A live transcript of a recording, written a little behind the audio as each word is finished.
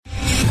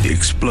The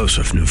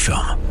explosive new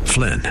film,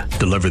 Flynn,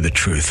 deliver the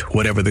truth,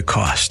 whatever the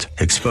cost,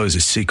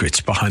 exposes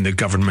secrets behind the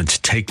government's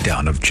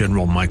takedown of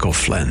General Michael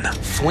Flynn.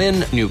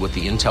 Flynn knew what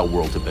the intel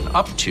world had been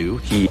up to.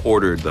 He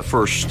ordered the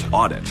first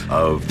audit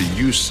of the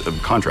use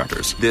of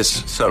contractors.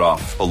 This set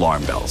off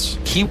alarm bells.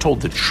 He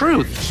told the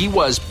truth. He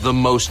was the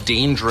most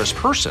dangerous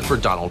person for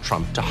Donald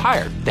Trump to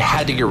hire. They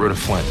had to get rid of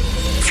Flynn.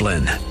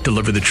 Flynn,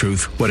 deliver the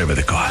truth, whatever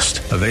the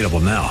cost. Available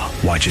now.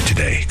 Watch it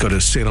today. Go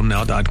to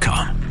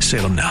salemnow.com.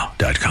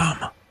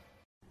 salemnow.com.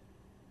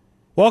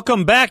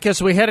 Welcome back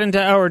as we head into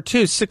Hour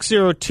 2,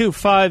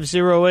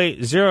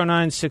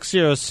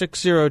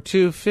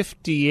 602-508-0960,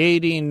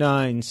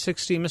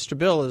 602-5089-60. Mr.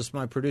 Bill is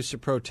my producer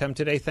pro tem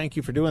today. Thank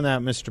you for doing that,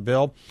 Mr.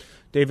 Bill.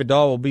 David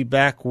Dahl will be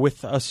back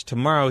with us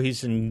tomorrow.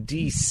 He's in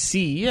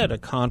D.C. at a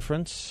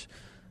conference,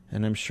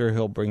 and I'm sure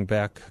he'll bring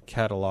back a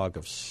catalog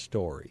of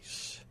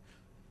stories,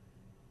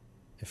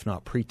 if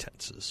not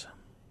pretenses.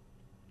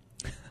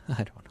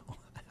 I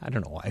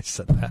don't know why I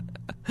said that.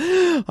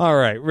 All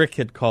right, Rick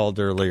had called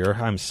earlier.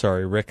 I'm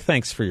sorry, Rick.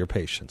 Thanks for your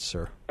patience,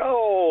 sir.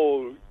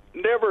 Oh,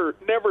 never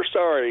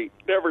sorry,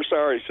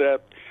 Seth.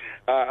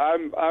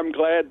 I'm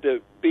glad to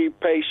be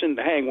patient and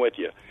hang with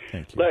you.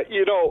 Thank you. But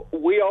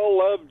we all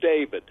love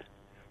David,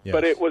 Yes.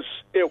 but it was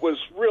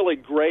really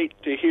great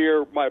to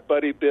hear my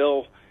buddy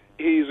Bill.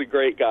 He's a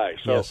great guy.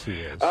 So, yes,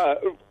 he is.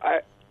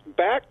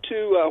 Back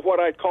to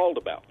what I called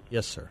about.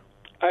 Yes, sir.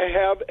 I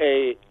have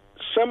a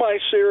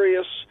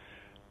semi-serious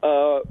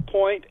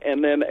point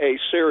and then a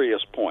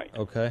serious point.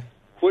 Okay.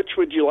 Which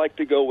would you like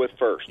to go with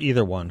first?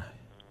 Either one.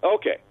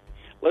 Okay.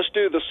 Let's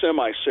do the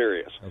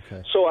semi-serious.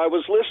 Okay. So I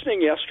was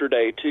listening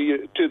yesterday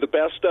to the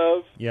best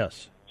of,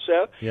 Yes.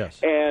 Seth. Yes.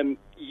 And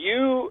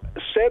you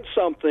said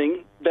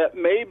something that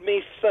made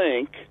me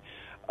think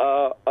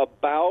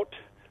about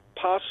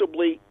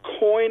possibly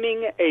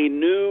coining a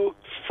new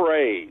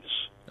phrase.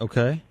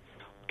 Okay.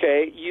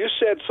 Okay, you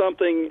said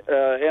something,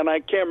 and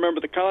I can't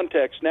remember the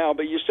context now,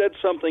 but you said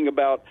something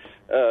about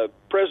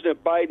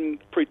President Biden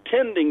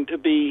pretending to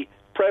be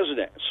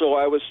president. So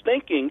I was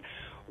thinking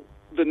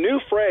the new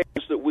phrase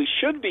that we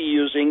should be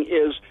using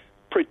is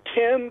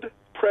pretend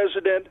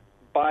President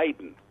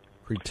Biden.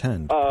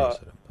 Pretend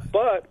President Biden.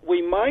 But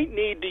we might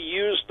need to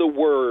use the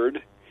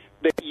word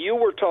that you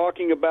were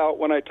talking about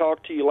when I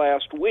talked to you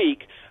last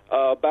week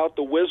about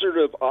the Wizard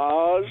of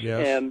Oz.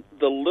 Yes. And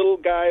the little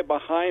guy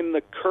behind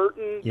the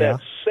curtain Yeah.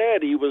 that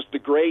said he was the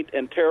great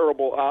and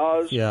terrible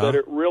Oz, Yeah. but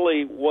it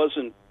really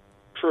wasn't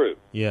true.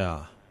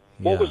 Yeah.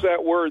 What was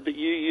that word that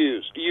you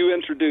used? You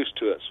introduced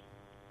to us?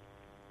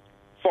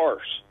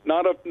 Farce.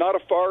 Not a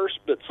farce,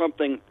 but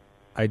something.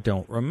 I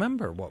don't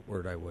remember what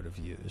word I would have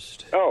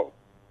used. Oh,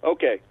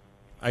 okay.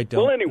 I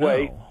don't Well,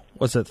 anyway. know.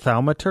 Was it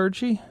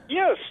thaumaturgy?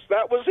 Yes,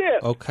 that was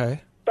it.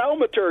 Okay.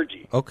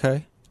 Thaumaturgy.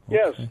 Okay.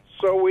 Yes.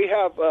 So we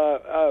have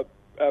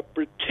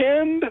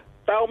pretend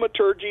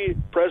thaumaturgy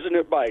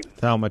President Biden.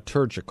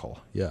 Thaumaturgical,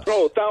 yes.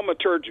 Oh,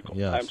 thaumaturgical.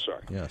 Yes. I'm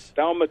sorry. Yes.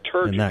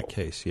 Thaumaturgical. In that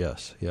case,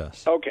 yes,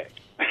 yes. Okay.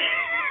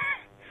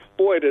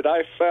 Boy, did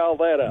I foul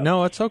that up.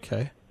 No, it's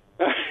okay.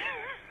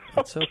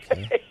 It's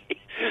okay.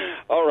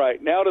 All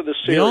right, now to the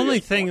serious. The only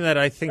thing that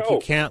I think No.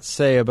 you can't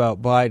say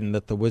about Biden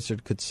that the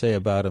wizard could say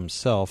about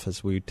himself,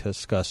 as we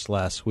discussed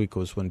last week,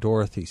 was when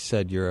Dorothy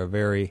said, "You're a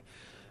very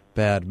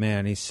bad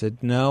man." He said,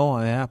 "No,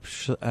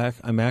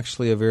 I'm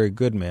actually a very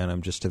good man.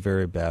 I'm just a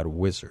very bad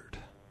wizard."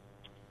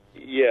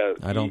 Yeah.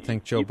 I don't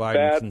think Joe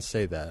Biden can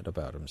say that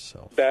about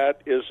himself.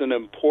 That is an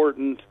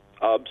important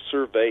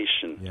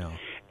observation. Yeah.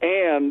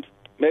 And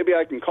maybe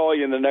I can call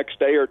you in the next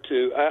day or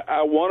two.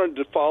 I wanted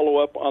to follow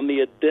up on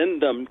the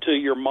addendum to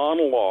your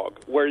monologue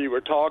where you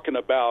were talking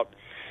about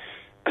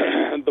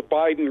the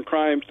Biden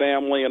crime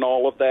family and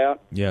all of that.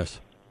 Yes.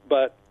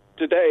 But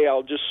today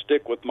I'll just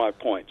stick with my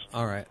points.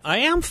 All right. I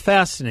am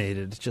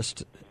fascinated,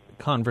 just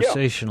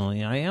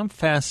conversationally, I am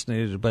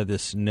fascinated by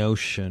this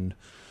notion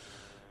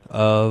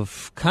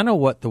of kind of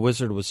what the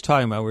wizard was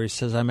talking about, where he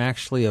says, I'm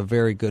actually a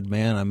very good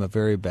man, I'm a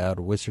very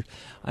bad wizard.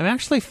 I'm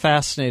actually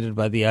fascinated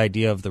by the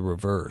idea of the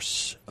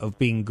reverse, of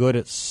being good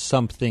at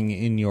something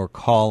in your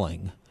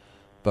calling,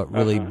 but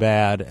really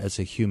bad as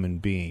a human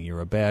being.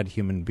 You're a bad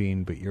human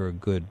being, but you're a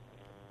good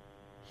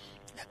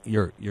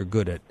you're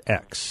good at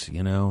X,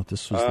 you know.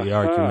 This was the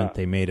argument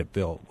they made of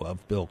Bill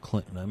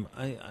Clinton.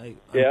 I'm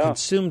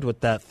consumed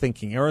with that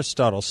thinking.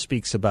 Aristotle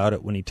speaks about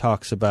it when he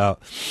talks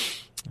about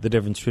the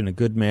difference between a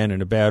good man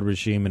and a bad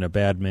regime and a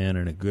bad man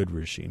and a good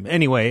regime.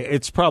 Anyway,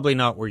 it's probably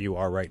not where you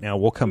are right now.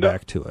 We'll come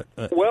back to it.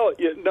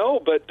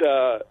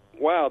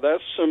 Wow,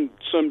 that's some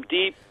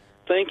deep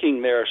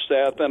thinking there,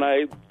 Seth, and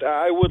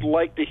I would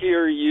like to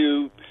hear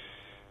you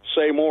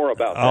say more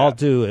about that. I'll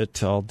do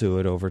it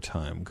over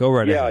time. Go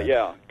right ahead.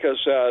 Yeah, because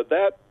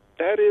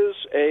that is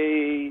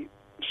a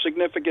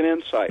significant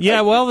insight. Yeah,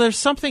 well, there's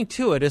something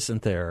to it,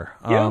 isn't there?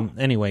 Yeah.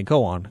 Anyway,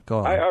 go on.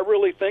 I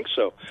really think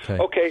so.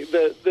 Okay,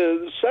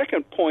 the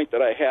second point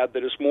that I had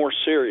that is more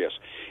serious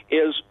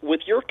is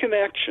with your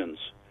connections,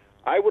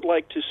 I would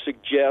like to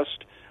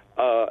suggest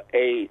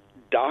a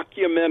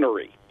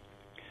documentary.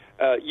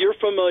 You're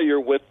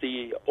familiar with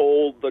the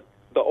old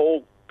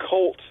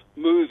cult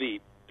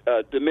movie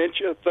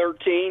Dementia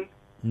 13?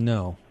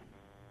 No.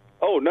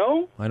 Oh,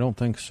 no? I don't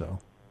think so.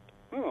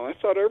 Oh, I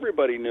thought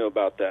everybody knew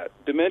about that.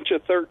 Dementia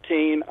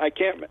 13. I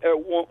can't.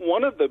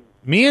 One of the.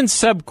 Me and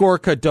Seb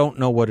Gorka don't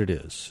know what it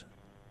is.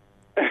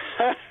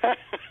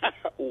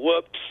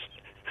 Whoops.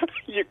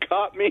 You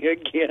caught me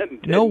again.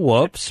 No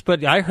whoops,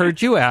 but I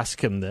heard you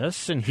ask him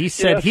this, and he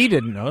said he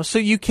didn't know. So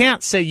you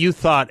can't say you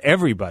thought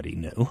everybody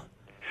knew.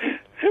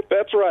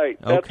 That's right.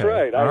 That's okay.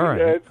 right. All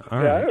right.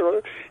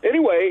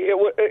 Anyway,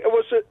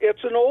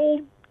 it's an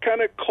old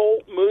kind of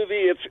cult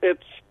movie.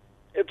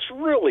 It's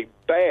really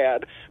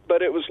bad,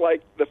 but it was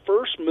like the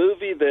first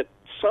movie that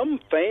some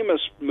famous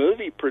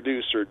movie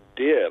producer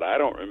did. I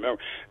don't remember.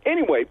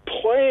 Anyway,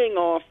 playing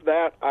off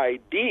that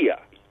idea.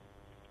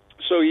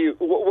 So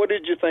what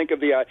did you think of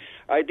the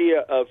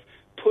idea of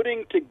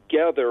putting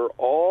together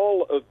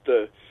all of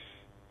the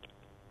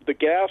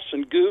gaffes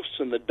and goofs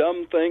and the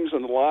dumb things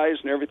and the lies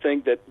and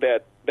everything that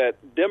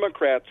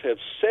Democrats have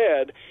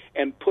said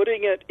and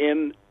putting it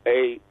in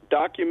a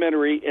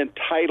documentary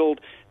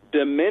entitled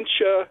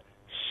Dementia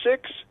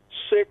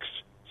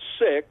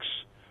 666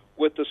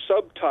 with the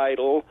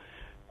subtitle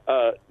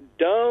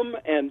Dumb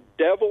and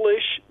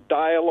Devilish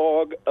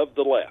Dialogue of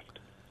the Left?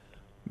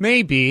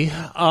 Maybe.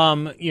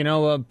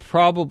 A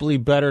probably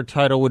better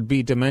title would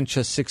be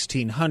Dementia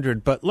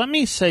 1600, but let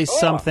me say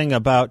something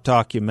about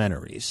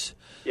documentaries.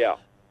 Yeah.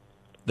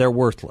 They're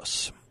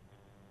worthless.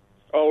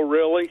 Oh,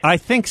 really? I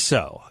think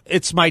so.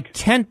 It's my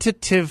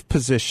tentative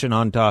position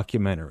on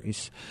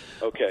documentaries.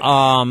 Okay.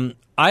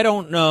 I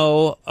don't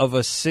know of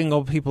a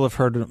single, people have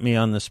heard me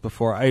on this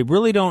before, I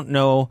really don't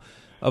know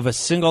of a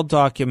single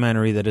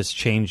documentary that has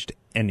changed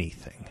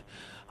anything.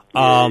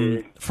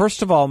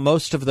 First of all,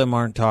 most of them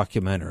aren't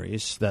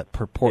documentaries that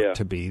purport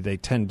to be. They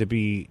tend to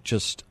be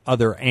just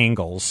other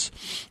angles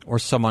or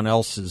someone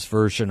else's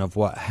version of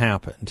what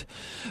happened.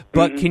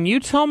 But can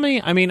you tell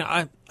me,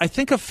 I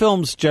think of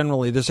films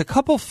generally, there's a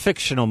couple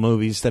fictional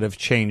movies that have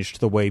changed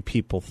the way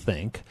people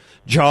think.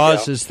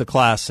 Jaws is the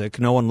classic.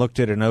 No one looked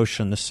at an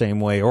ocean the same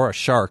way or a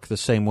shark the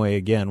same way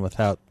again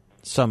without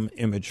some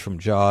image from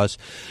Jaws.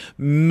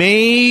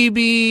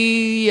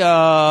 Maybe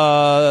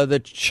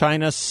the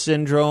China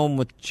Syndrome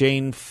with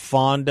Jane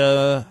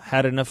Fonda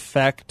had an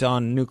effect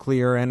on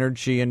nuclear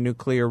energy and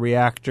nuclear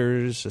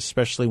reactors,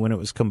 especially when it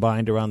was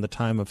combined around the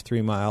time of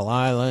 3 Mile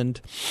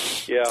Island.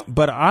 Yeah.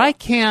 But I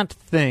can't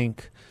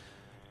think...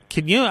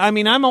 Can you?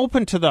 I'm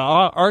open to the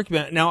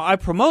argument. Now, I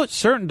promote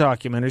certain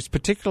documentaries,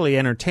 particularly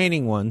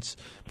entertaining ones.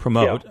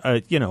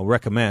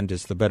 Recommend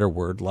is the better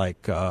word.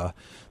 Like The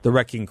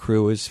Wrecking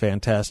Crew is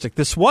fantastic.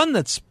 This one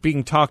that's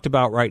being talked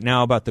about right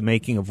now about the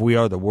making of We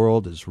Are the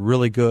World is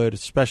really good,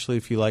 especially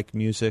if you like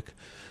music.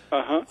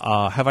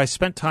 Have I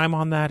spent time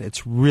on that?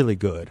 It's really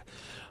good.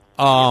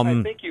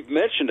 I think you've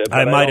mentioned it. But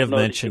I might have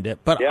mentioned it,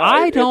 but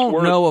I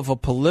don't know of a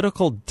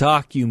political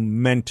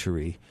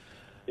documentary.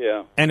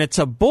 Yeah. And it's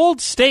a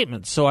bold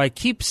statement, so I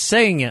keep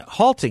saying it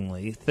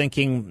haltingly,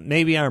 thinking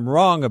maybe I'm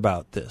wrong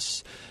about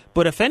this.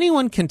 But if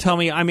anyone can tell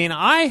me,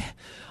 I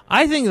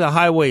think the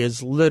highway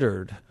is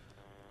littered.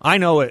 I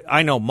know it.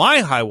 I know my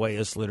highway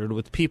is littered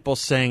with people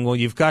saying, well,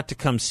 you've got to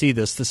come see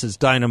this. This is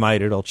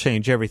dynamite. It'll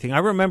change everything. I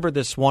remember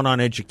this one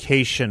on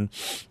education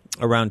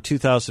around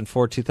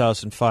 2004,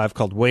 2005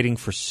 called Waiting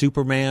for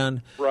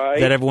Superman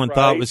that everyone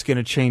thought was going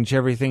to change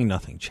everything.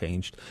 Nothing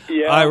changed.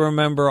 Yeah. I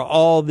remember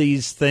all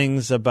these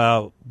things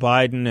about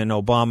Biden and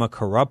Obama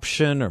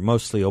corruption, or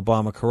mostly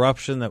Obama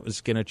corruption, that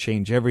was going to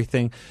change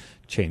everything.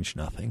 Changed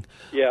nothing.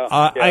 Yeah.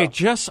 I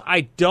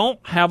don't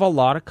have a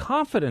lot of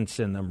confidence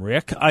in them,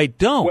 Rick. I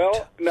don't.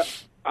 Well, no,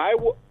 I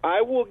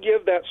will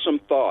give that some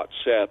thought,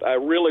 Seth. I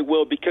really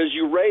will, because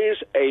you raise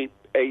a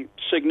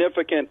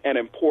significant and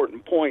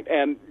important point.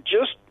 And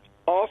just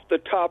off the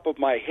top of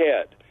my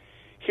head,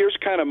 here's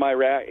kind of my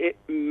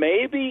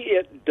maybe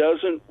it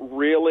doesn't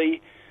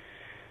really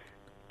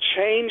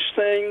change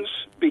things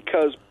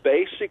because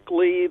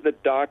basically the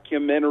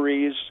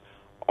documentaries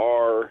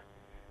are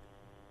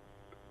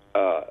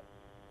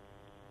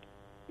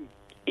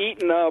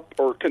eaten up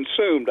or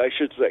consumed, I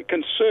should say,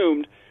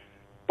 consumed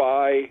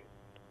by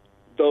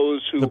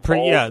those who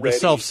the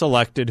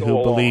self-selected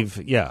who believe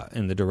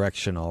in the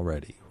direction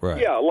already. Right.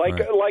 Yeah,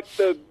 like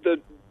the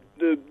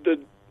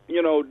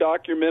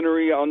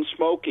documentary on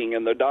smoking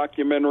and the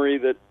documentary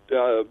that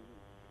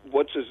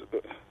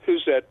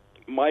who's that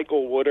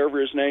Michael whatever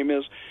his name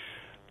is,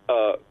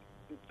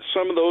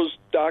 some of those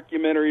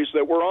documentaries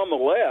that were on the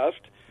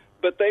left,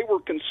 but they were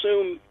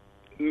consumed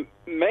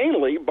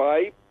mainly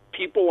by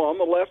people on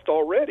the left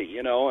already,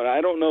 and I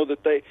don't know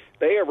that they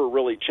ever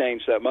really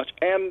changed that much,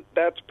 and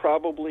that's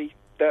probably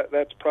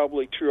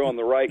true on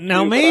the right.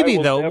 Now, maybe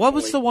though, what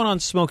was the one on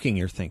smoking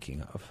you're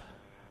thinking of?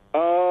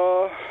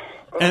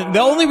 And the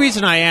only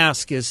reason I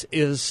ask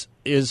is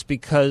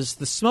because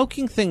the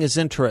smoking thing is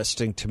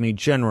interesting to me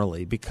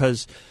generally,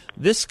 because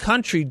this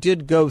country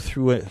did go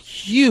through a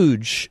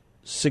hugely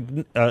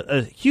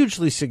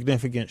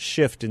significant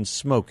shift in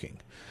smoking.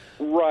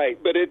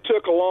 Right, but it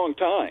took a long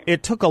time.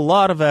 It took a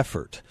lot of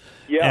effort.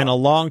 And a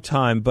long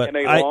time. But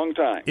long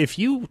time. If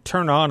you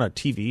turn on a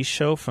TV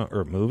show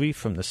or movie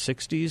from the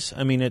 60s,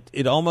 I mean,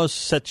 it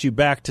almost sets you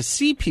back to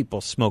see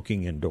people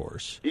smoking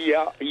indoors.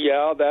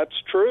 Yeah, that's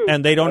true.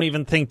 And they don't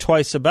even think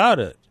twice about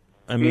it.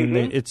 I mean,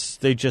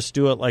 they just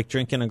do it like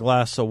drinking a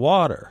glass of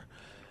water.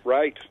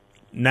 Right.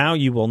 Now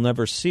you will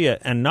never see it,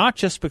 and not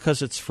just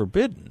because it's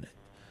forbidden.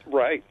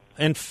 Right.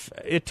 And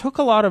it took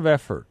a lot of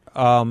effort,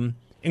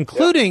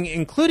 including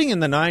in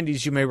the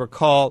 90s. You may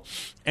recall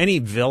any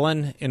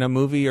villain in a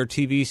movie or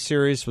TV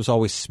series was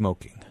always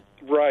smoking.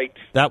 Right.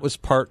 That was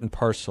part and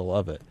parcel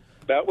of it.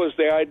 That was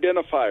the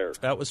identifier.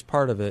 That was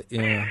part of it,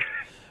 yeah.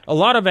 A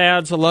lot of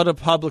ads, a lot of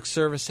public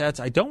service ads.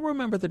 I don't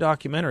remember the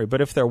documentary,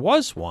 but if there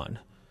was one,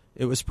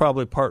 it was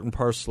probably part and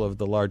parcel of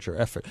the larger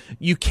effort.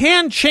 You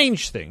can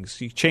change things.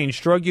 You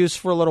change drug use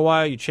for a little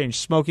while. You change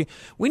smoking.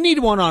 We need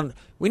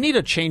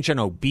a change on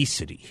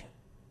obesity.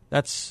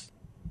 That's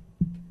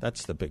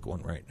the big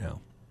one right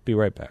now. Be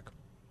right back.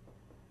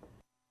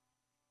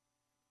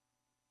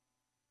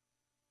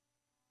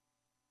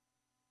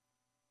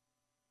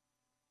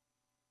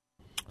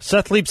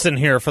 Seth Leipson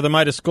here for the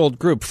Midas Gold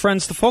Group.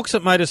 Friends, the folks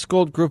at Midas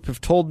Gold Group have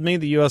told me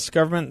the U.S.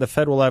 government and the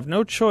Fed will have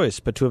no choice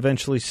but to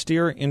eventually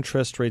steer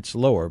interest rates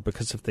lower,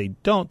 because if they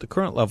don't, the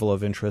current level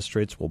of interest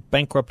rates will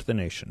bankrupt the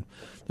nation.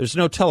 There's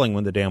no telling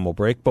when the dam will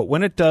break, but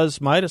when it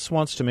does, Midas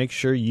wants to make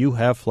sure you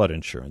have flood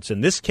insurance.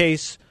 In this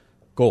case,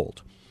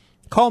 gold.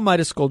 Call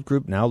Midas Gold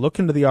Group now. Look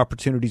into the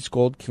opportunities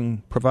gold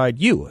can provide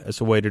you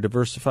as a way to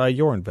diversify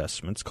your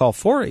investments. Call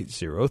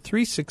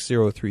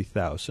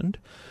 480-360-3000.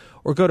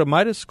 Or go to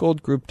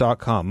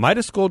MidasGoldGroup.com.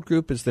 Midas Gold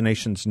Group is the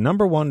nation's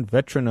 #1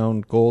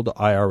 veteran-owned gold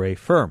IRA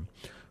firm.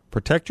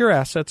 Protect your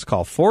assets.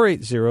 Call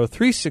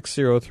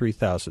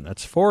 480-360-3000.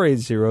 That's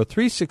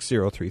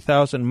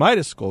 480-360-3000.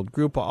 Midas Gold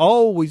Group,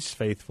 always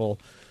faithful.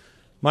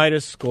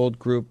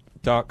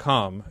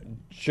 MidasGoldGroup.com.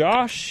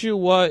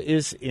 Joshua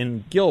is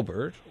in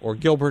Gilbert, or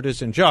Gilbert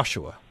is in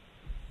Joshua.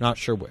 Not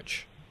sure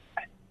which.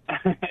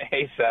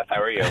 Hey, Seth,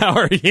 how are you? How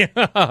are you?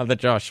 The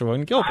Joshua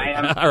and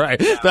Gilbert. All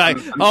right. I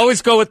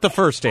always go with the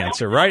first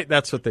answer, right?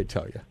 That's what they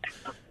tell you.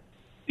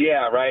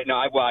 Yeah, right. No,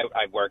 I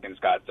work in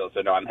Scottsdale,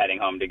 so no, I'm heading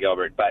home to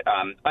Gilbert. But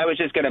I was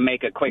just going to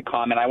make a quick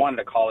comment. I wanted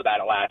to call about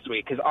it last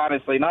week because,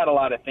 honestly, not a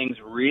lot of things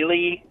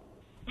really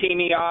tee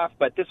me off,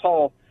 but this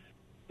whole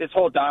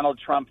Donald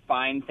Trump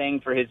fine thing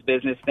for his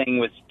business thing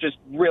was just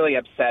really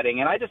upsetting.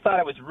 And I just thought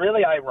it was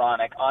really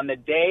ironic on the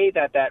day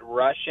that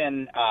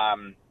Russian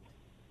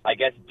I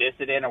guess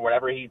dissident or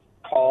whatever he's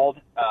called,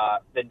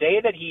 the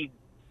day that he...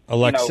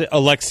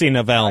 Alexei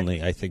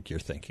Navalny, I think you're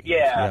thinking.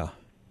 Yeah.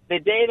 The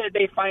day that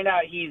they find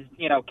out he's,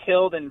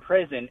 killed in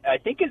prison, I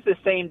think is the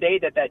same day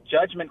that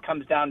judgment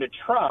comes down to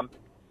Trump,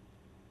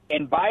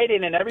 and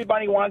Biden and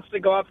everybody wants to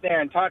go up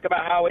there and talk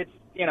about how it's,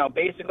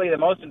 basically the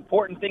most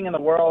important thing in the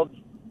world,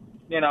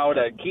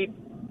 to keep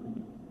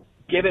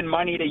giving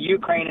money to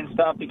Ukraine and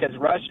stuff because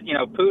Russia,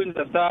 Putin's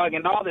a thug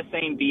and all the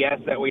same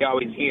BS that we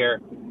always hear.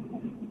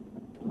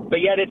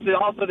 But yet it's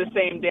also the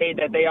same day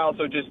that they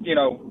also just,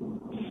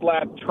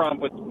 slap Trump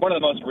with one of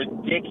the most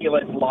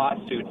ridiculous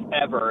lawsuits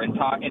ever and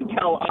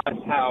tell us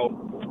how,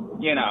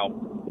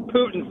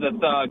 Putin's the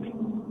thug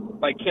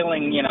by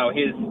killing,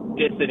 his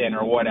dissident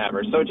or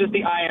whatever. So just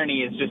the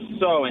irony is just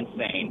so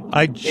insane.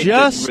 I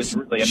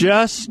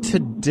just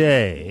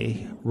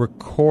today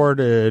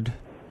recorded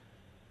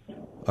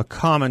a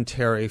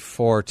commentary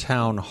for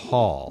Town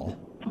Hall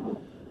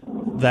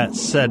that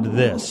said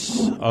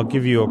this. I'll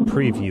give you a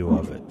preview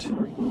of it.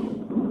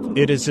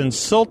 It is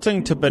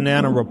insulting to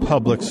banana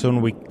republics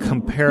when we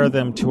compare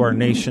them to our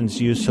nation's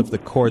use of the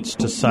courts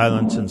to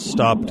silence and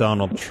stop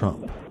Donald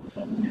Trump.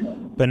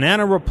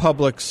 Banana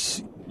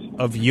republics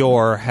of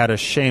yore had a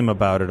shame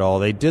about it all.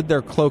 They did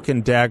their cloak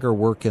and dagger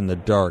work in the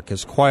dark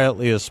as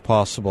quietly as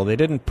possible. They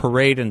didn't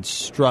parade and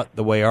strut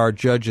the way our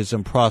judges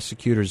and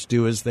prosecutors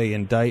do as they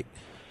indict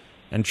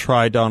and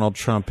try Donald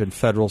Trump in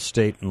federal,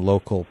 state, and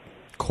local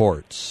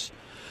courts.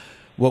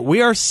 What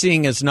we are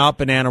seeing is not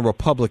banana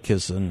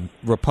republicanism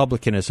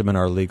in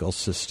our legal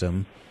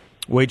system,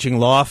 waging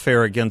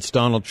lawfare against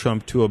Donald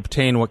Trump to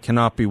obtain what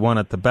cannot be won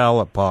at the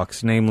ballot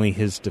box, namely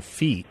his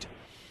defeat.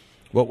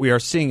 What we are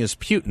seeing is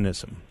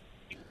Putinism.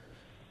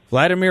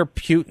 Vladimir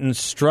Putin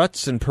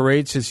struts and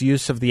parades his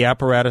use of the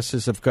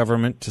apparatuses of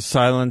government to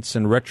silence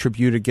and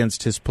retribute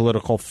against his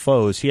political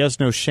foes. He has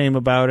no shame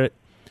about it.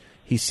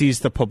 He sees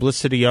the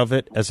publicity of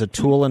it as a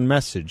tool and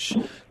message.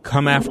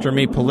 Come after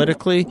me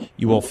politically,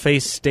 you will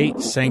face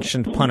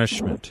state-sanctioned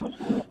punishment.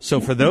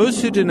 So for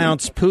those who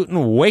denounce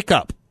Putin, wake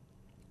up.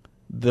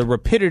 The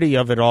rapidity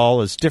of it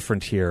all is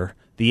different here.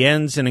 The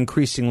ends and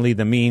increasingly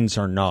the means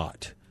are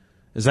not.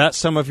 Is that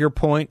some of your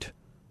point?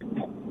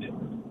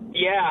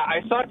 Yeah,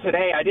 I saw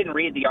today, I didn't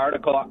read the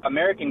article,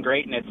 American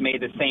Greatness made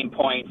the same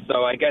point,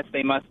 so I guess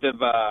they must have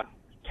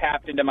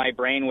tapped into my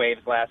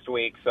brainwaves last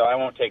week, so I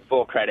won't take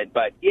full credit.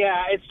 But,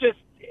 yeah, it's just,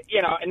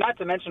 and not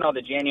to mention all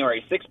the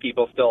January 6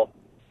 people still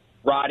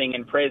rotting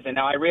in prison.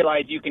 Now, I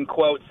realize you can,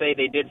 quote, say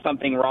they did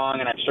something wrong,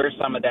 and I'm sure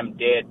some of them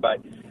did, but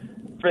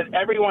for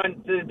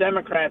everyone, the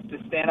Democrats, to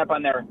stand up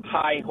on their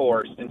high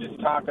horse and just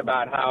talk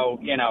about how,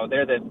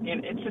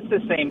 it's just the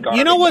same garbage.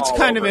 You know what's all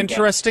kind of over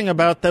interesting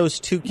about those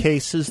two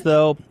cases,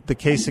 though? The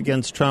case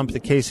against Trump, the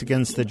case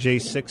against the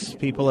J6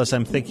 people, as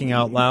I'm thinking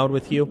out loud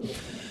with you.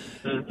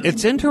 Mm-hmm.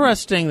 It's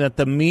interesting that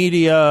the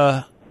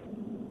media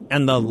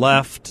and the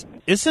left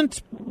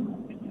isn't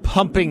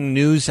pumping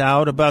news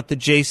out about the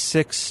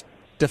J6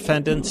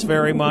 defendants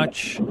very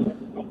much.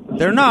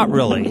 They're not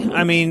really.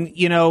 I mean,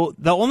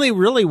 the only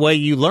really way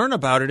you learn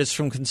about it is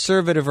from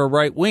conservative or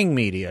right-wing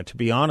media, to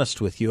be honest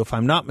with you. If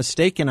I'm not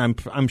mistaken,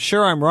 I'm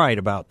sure I'm right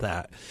about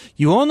that.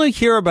 You only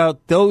hear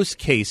about those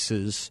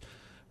cases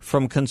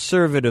from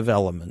conservative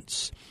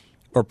elements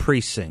or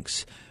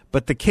precincts.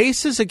 But the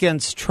cases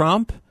against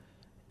Trump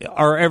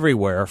are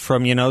everywhere,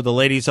 from, the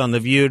ladies on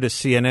The View to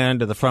CNN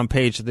to the front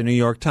page of the New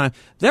York Times.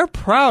 They're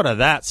proud of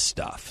that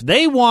stuff.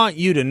 They want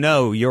you to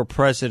know your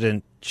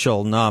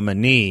presidential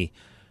nominee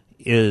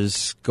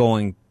is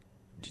going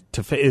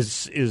to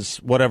is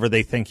whatever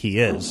they think he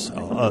is.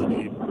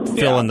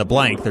 Fill in the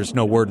blank. There's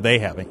no word they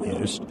haven't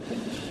used.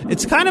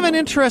 It's kind of an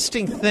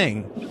interesting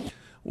thing,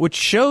 which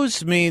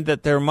shows me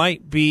that there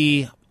might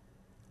be,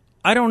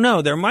 I don't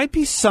know, there might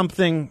be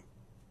something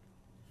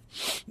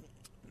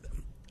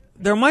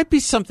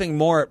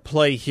more at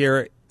play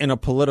here in a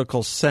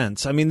political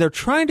sense. I mean, they're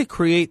trying to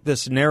create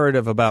this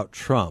narrative about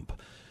Trump,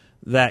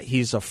 that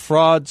he's a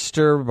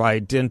fraudster by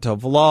dint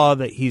of law,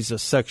 that he's a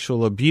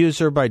sexual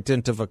abuser by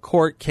dint of a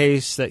court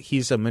case, that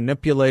he's a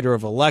manipulator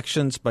of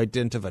elections by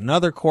dint of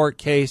another court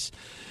case.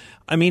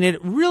 I mean, it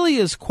really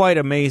is quite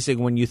amazing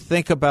when you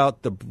think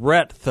about the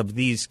breadth of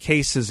these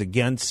cases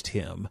against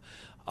him.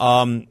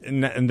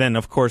 And then,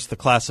 of course, the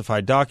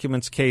classified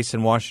documents case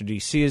in Washington,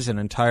 D.C. is an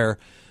entire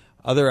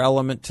other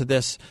element to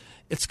this.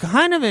 It's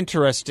kind of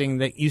interesting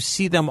that you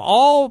see them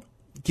all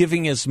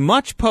giving as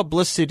much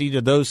publicity to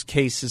those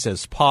cases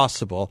as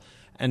possible,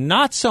 and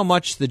not so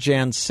much the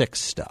Jan 6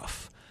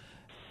 stuff.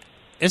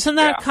 Isn't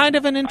that kind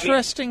of an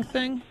interesting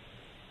thing?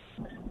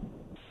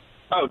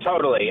 Oh,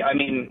 totally. I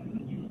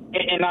mean,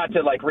 and not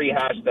to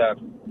rehash the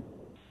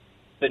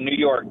New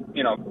York,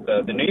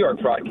 the New York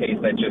fraud case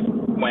that just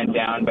went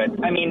down, but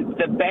I mean,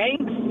 the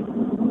banks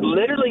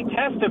literally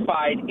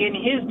testified in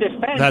his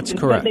defense. That's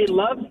correct. They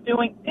loved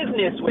doing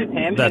business with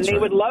him, That's and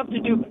they right. would love to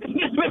do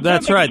business with him.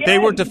 That's right. Again. They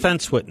were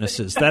defense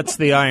witnesses. That's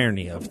the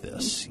irony of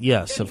this.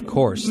 Yes, of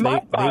course. They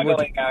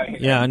were.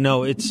 Yeah,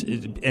 no,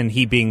 and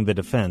he being the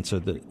defense,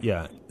 or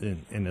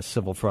in a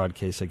civil fraud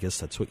case, I guess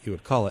that's what you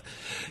would call it.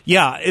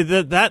 Yeah,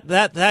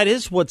 that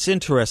is what's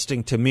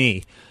interesting to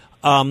me.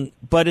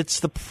 But it's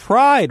the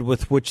pride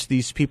with which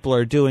these people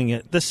are doing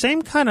it. The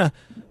same kind of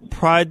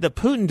pride that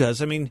Putin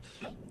does. I mean,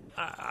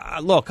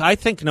 look, I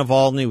think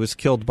Navalny was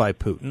killed by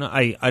Putin.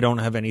 I don't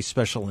have any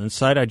special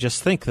insight. I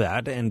just think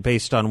that, and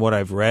based on what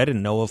I've read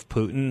and know of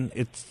Putin,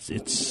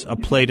 it's a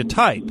play to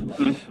type.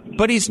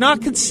 But he's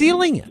not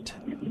concealing it.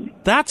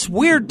 That's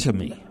weird to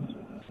me.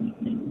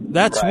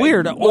 That's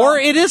weird. Or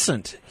it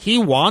isn't. He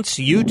wants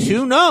you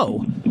to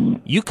know.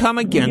 You come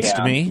against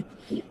me,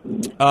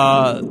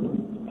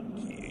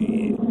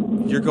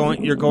 you're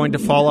going to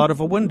fall out of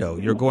a window.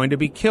 You're going to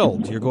be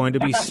killed. You're going to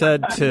be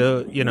said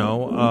to,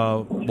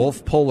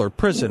 Wolf Polar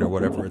prison or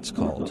whatever it's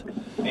called.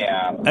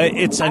 Yeah.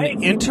 It's an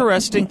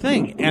interesting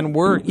thing. And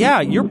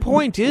your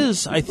point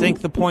is, I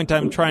think the point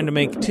I'm trying to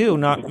make too,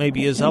 not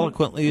maybe as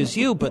eloquently as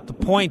you, but the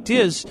point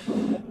is,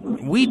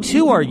 we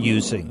too are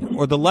using,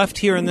 or the left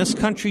here in this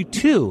country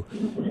too,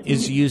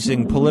 is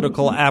using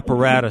legal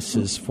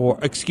apparatuses for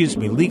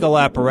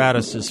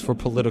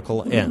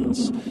political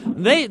ends.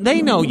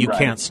 They know you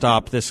can't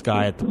stop this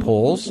guy at the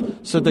polls,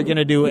 so they're going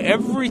to do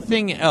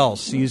everything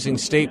else using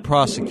state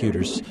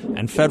prosecutors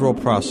and federal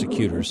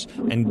prosecutors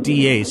and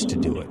DAs to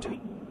do it.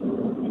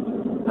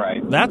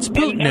 Right. That's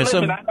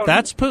Putinism.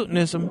 That's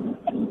Putinism.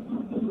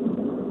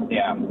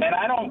 Yeah, and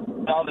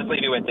I'll just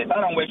leave you with this. I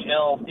don't wish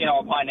ill,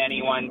 upon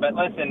anyone, but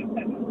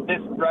listen, this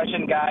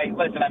Russian guy,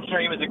 I'm sure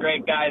he was a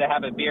great guy to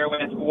have a beer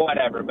with,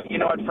 whatever, but you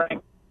know what,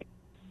 Frank?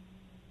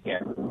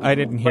 Here. I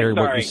didn't hear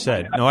what you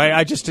said. No,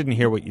 I just didn't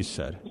hear what you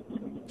said.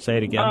 Say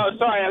it again. Oh,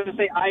 sorry. I was going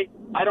to say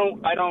I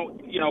don't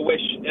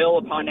wish ill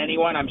upon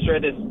anyone. I'm sure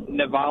this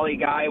Navalny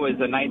guy was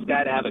a nice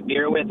guy to have a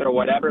beer with or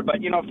whatever. But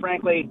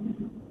frankly,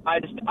 I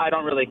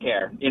don't really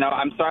care.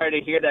 I'm sorry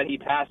to hear that he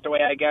passed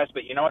away, I guess.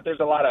 But you know what? There's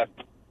a lot of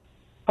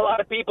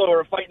people who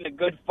are fighting a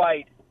good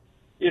fight,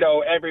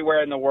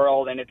 everywhere in the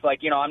world, and it's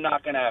I'm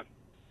not going to.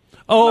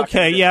 Oh,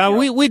 okay. Yeah,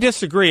 we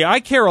disagree. I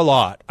care a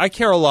lot. I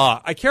care a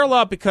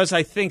lot because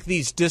I think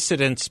these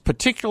dissidents,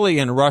 particularly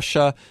in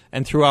Russia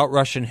and throughout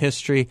Russian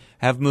history,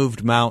 have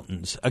moved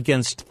mountains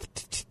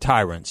against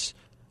tyrants.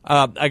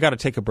 I got to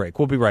take a break.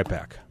 We'll be right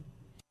back.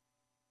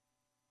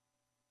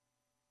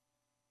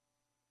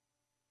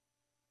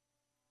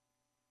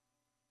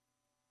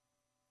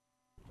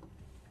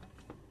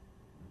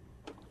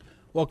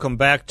 Welcome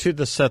back to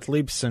the Seth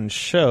Leibsohn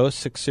Show,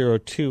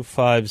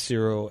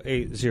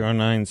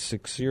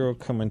 602-508-0960,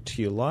 coming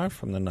to you live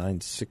from the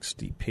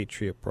 960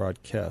 Patriot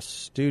Broadcast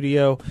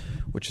Studio,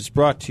 which is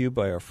brought to you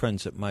by our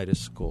friends at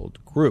Midas Gold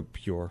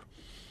Group, your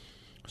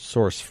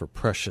source for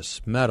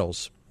precious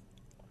metals,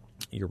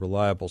 your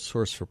reliable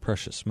source for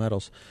precious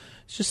metals.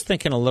 I was just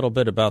thinking a little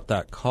bit about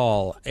that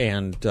call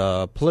and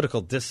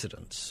political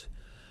dissidents.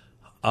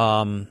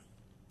 I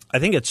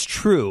think it's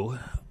true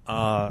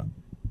to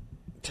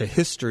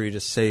history to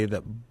say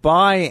that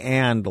by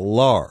and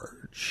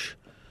large,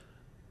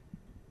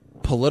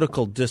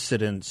 political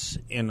dissidents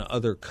in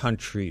other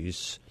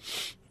countries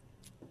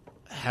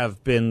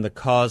have been the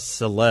cause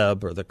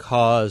célèbre or the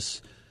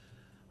cause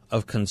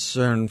of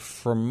concern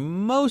for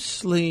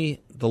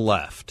mostly the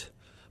left,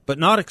 but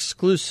not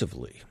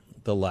exclusively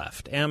the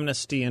left.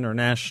 Amnesty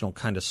International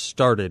kind of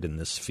started in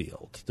this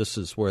field. This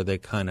is where they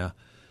kind of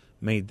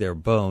made their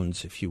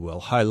bones, if you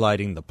will,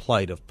 highlighting the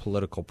plight of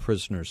political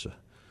prisoners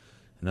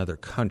in other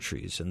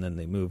countries, and then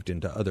they moved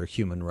into other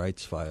human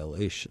rights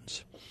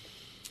violations.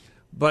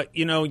 But,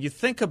 you know, you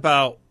think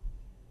about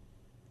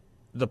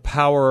the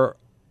power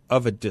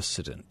of a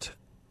dissident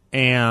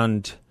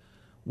and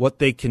what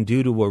they can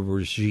do to a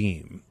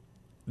regime.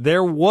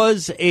 There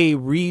was a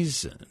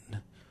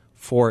reason,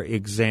 for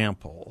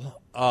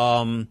example,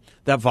 that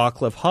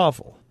Václav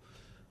Havel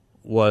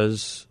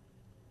was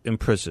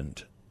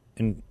imprisoned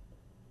in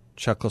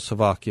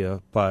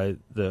Czechoslovakia by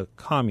the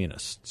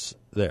communists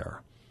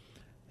there.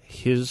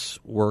 His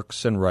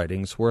works and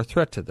writings were a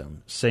threat to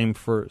them. Same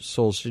for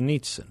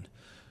Solzhenitsyn.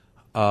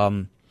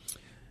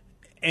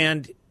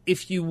 And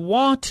if you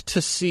want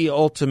to see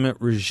ultimate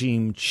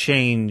regime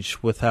change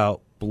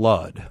without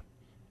blood,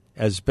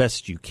 as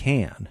best you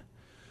can,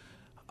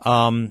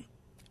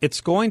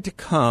 it's going to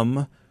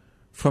come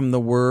from the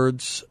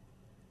words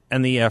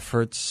and the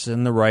efforts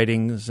and the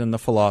writings and the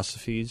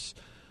philosophies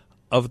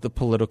of the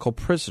political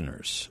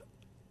prisoners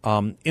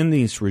in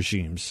these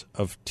regimes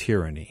of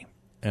tyranny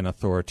and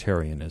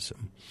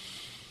authoritarianism.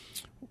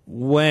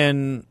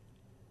 When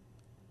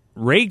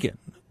Reagan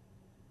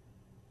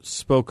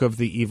spoke of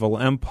the evil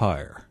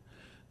empire,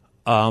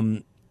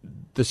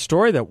 the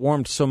story that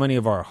warmed so many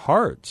of our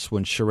hearts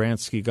when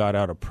Sharansky got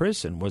out of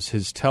prison was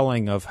his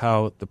telling of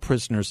how the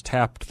prisoners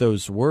tapped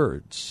those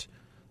words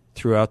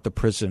throughout the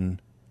prison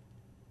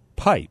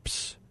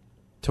pipes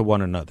to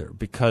one another.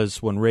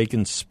 Because when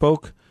Reagan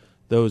spoke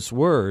those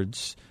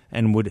words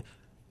and would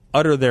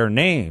utter their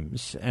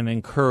names and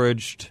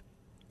encouraged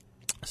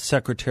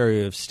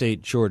Secretary of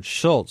State George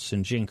Shultz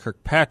and Jeane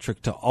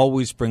Kirkpatrick to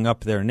always bring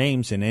up their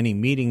names in any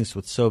meetings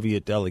with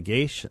Soviet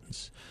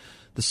delegations,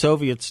 the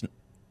Soviets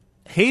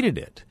hated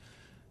it.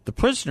 The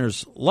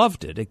prisoners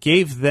loved it. It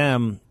gave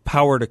them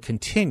power to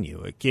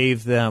continue. It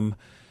gave them,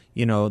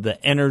 you know,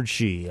 the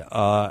energy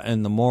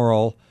and the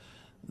moral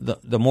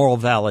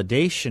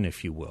validation,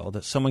 if you will,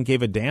 that someone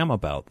gave a damn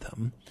about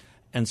them,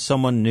 and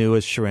someone knew,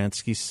 as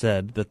Sharansky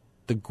said, that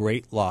the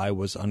great lie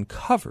was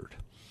uncovered.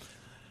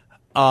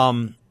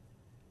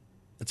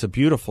 It's a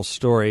beautiful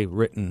story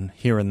written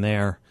here and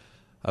there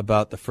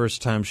about the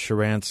first time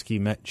Sharansky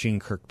met Jeane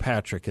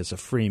Kirkpatrick as a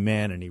free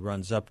man, and he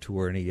runs up to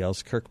her and he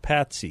yells,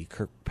 "Kirkpatsy,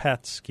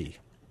 Kirkpatsky."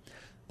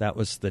 That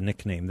was the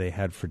nickname they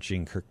had for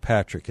Jeane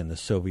Kirkpatrick in the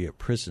Soviet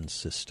prison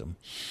system.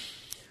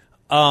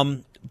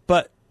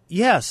 But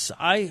yes,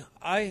 I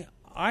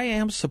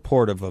am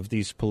supportive of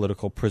these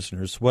political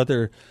prisoners,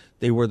 whether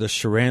they were the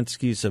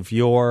Sharanskys of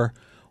yore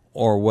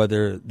or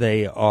whether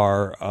they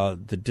are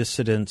the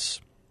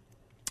dissidents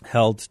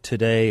held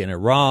today in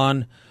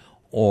Iran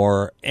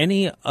or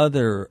any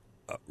other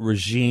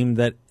regime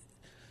that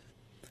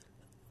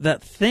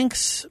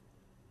thinks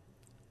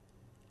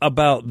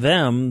about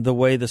them the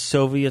way the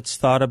Soviets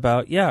thought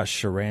about,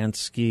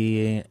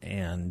 Sharansky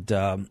and,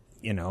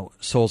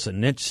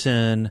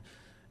 Solzhenitsyn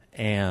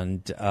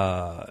and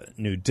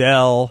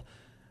Nudel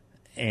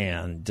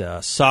and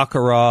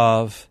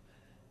Sakharov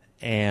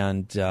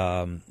and,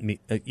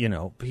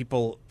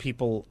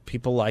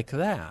 people like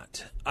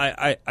that.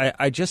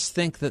 I just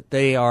think that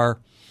they are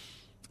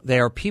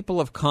people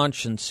of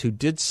conscience who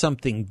did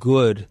something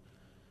good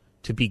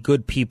to be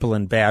good people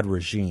in bad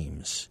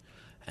regimes,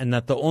 and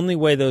that the only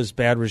way those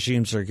bad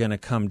regimes are going to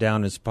come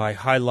down is by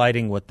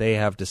highlighting what they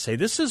have to say.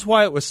 This is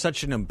why it was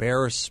such an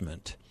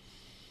embarrassment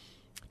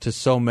to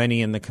so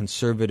many in the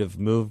conservative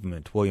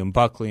movement, William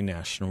Buckley,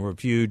 National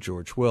Review,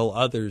 George Will,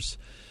 others,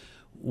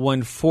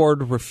 when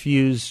Ford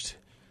refused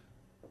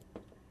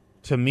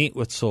to meet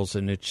with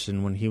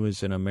Solzhenitsyn when he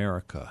was in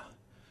America.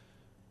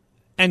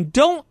 And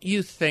don't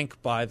you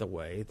think, by the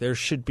way, there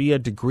should be a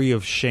degree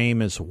of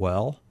shame as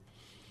well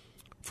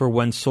for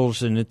when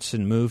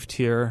Solzhenitsyn moved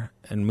here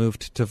and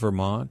moved to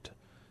Vermont,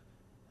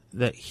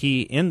 that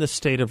he, in the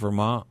state of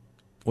Vermont,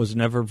 was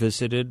never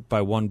visited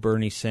by one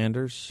Bernie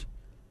Sanders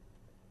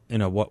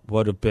in a what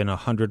would have been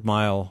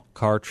 100-mile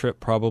car trip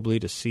probably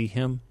to see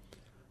him.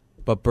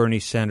 But Bernie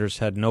Sanders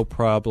had no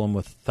problem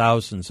with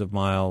thousands of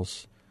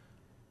miles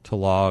to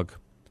log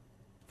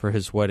for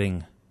his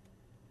wedding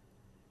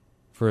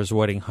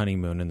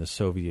honeymoon in the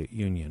Soviet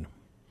Union.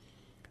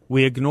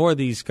 We ignore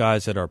these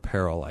guys at our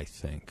peril, I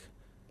think,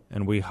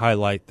 and we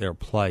highlight their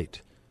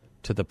plight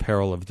to the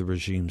peril of the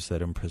regimes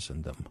that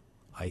imprisoned them,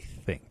 I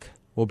think.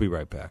 We'll be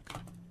right back.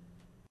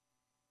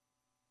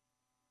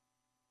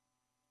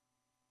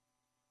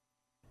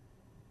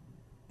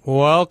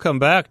 Welcome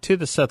back to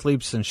the Seth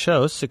Leibson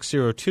Show,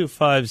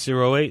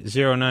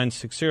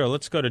 602-508-0960.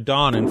 Let's go to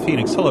Don in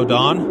Phoenix. Hello,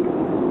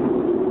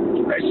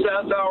 Don. Hey,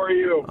 Seth, how are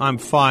you? I'm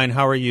fine.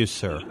 How are you,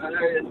 sir?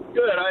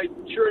 Good. I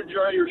sure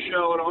enjoy your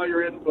show and all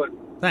your input.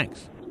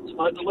 Thanks. It's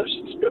fun to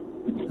listen. It's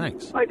good.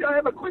 Thanks. I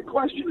have a quick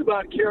question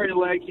about Kari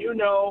Lake. You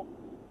know,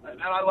 and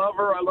I love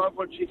her. I love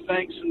what she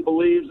thinks and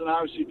believes, and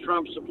obviously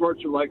Trump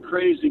supports her like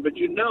crazy. But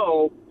you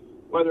know,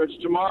 whether it's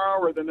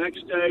tomorrow or the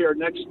next day or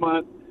next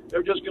month,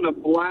 they're just going to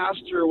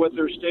blast her with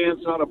their stance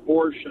on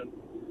abortion.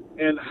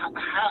 And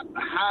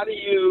how do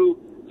you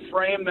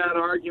frame that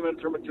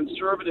argument from a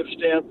conservative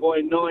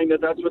standpoint, knowing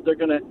that that's what they're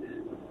going to,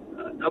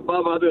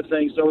 above other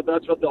things, so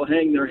that's what they'll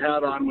hang their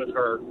hat on with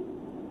her?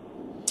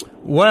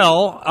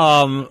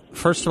 Well,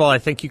 first of all, I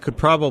think you could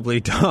probably,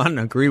 Don,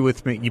 agree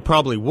with me. You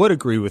probably would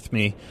agree with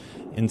me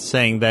in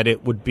saying that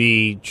it would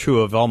be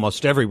true of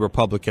almost every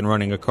Republican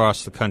running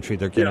across the country.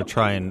 They're going to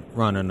try and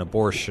run an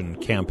abortion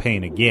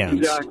campaign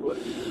against. Exactly.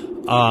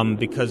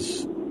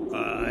 Because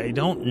I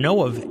don't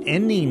know of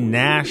any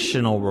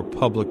national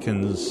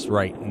Republicans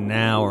right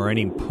now or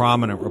any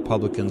prominent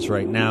Republicans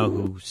right now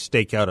who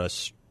stake out a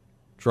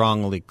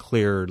strongly,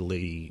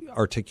 clearly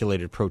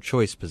articulated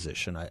pro-choice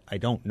position. I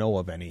don't know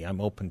of any. I'm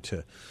open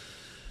to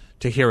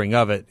hearing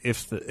of it.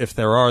 If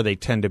there are, they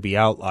tend to be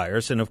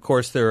outliers. And, of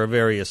course, there are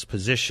various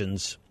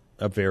positions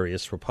of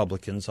various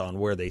Republicans on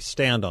where they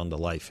stand on the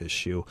life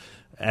issue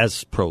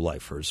as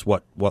pro-lifers,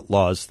 what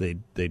laws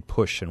they'd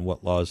push and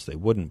what laws they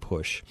wouldn't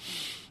push.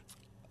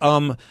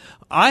 I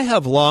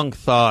have long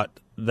thought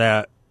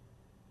that,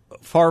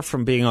 far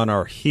from being on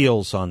our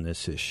heels on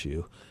this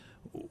issue,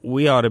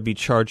 we ought to be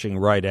charging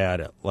right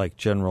at it,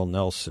 like Admiral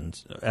Nelson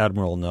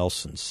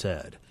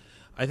said.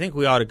 I think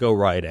we ought to go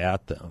right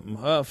at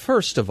them.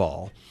 First of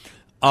all,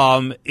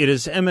 it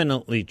is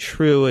eminently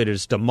true, it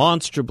is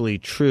demonstrably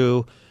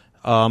true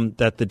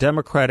that the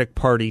Democratic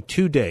Party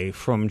today,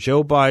 from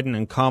Joe Biden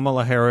and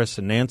Kamala Harris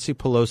and Nancy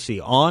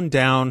Pelosi on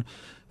down,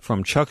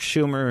 from Chuck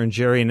Schumer and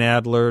Jerry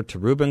Nadler to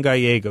Ruben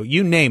Gallego,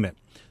 you name it,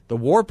 the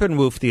warp and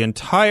woof, the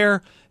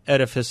entire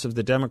edifice of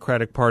the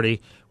Democratic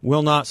Party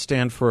will not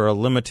stand for a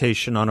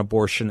limitation on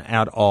abortion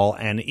at all.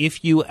 And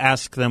if you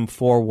ask them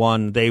for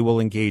one, they will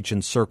engage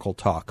in circle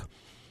talk.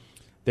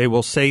 They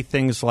will say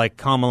things like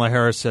Kamala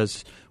Harris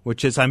says,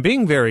 which is, I'm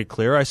being very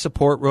clear, I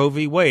support Roe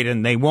v. Wade,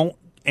 and they won't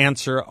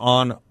answer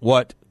on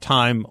what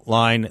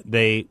timeline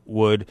they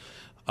would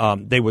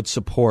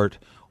support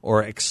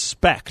or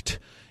expect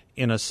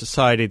in a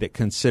society that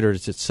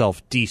considers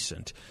itself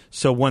decent.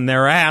 So when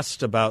they're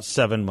asked about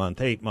 7-month,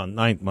 8-month,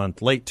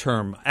 9-month,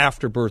 late-term,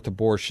 after-birth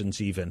abortions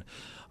even,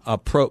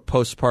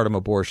 postpartum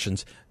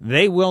abortions,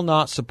 they will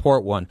not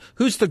support one.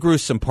 Who's the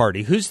gruesome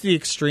party? Who's the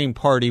extreme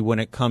party when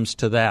it comes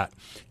to that?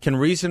 Can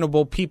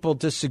reasonable people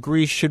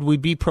disagree? Should we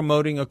be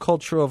promoting a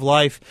culture of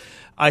life?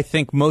 I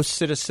think most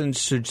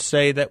citizens should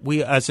say that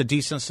we, as a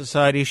decent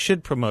society,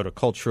 should promote a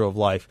culture of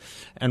life.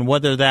 And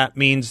whether that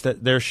means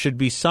that there should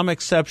be some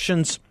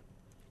exceptions,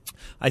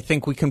 I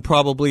think we can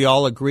probably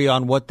all agree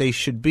on what they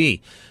should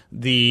be.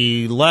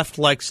 The left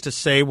likes to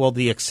say, well,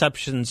 the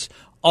exceptions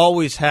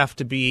always have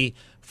to be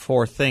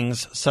for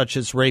things such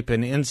as rape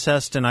and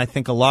incest, and I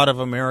think a lot of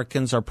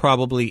Americans are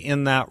probably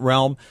in that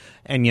realm.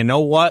 And you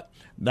know what?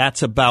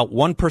 That's about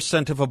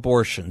 1% of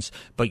abortions.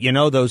 But you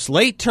know, those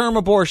late-term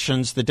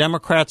abortions the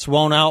Democrats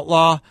won't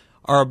outlaw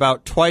are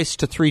about twice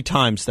to 3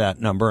 times that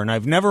number. And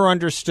I've never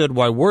understood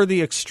why we're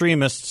the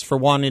extremists for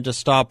wanting to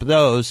stop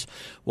those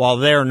while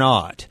they're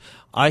not.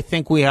 I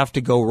think we have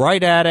to go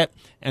right at it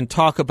and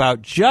talk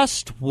about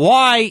just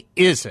why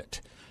is it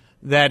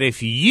that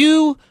if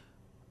you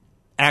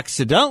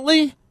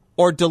accidentally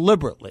or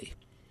deliberately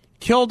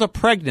killed a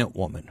pregnant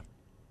woman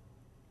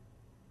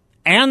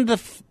and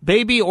the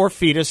baby or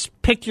fetus,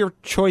 pick your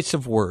choice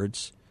of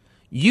words,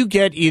 you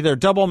get either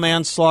double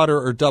manslaughter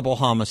or double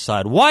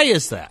homicide. Why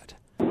is that?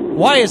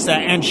 Why is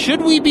that? And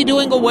should we be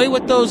doing away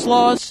with those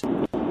laws?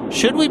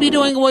 Should we be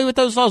doing away with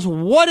those laws?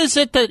 What is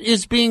it that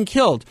is being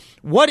killed?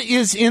 What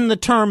is in the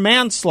term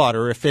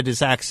manslaughter if it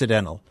is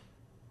accidental?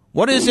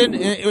 What is it?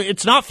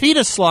 It's not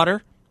fetus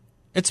slaughter.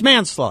 It's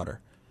manslaughter.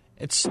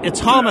 It's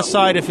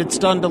homicide if it's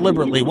done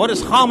deliberately. What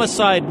does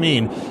homicide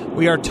mean?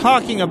 We are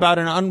talking about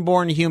an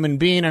unborn human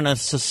being in a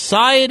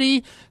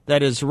society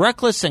that is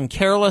reckless and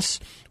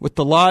careless with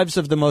the lives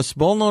of the most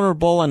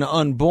vulnerable and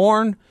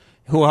unborn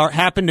who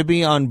happen to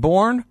be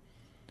unborn.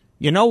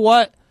 You know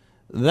what?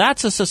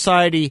 That's a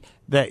society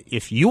that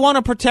if you want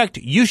to protect,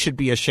 you should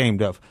be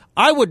ashamed of.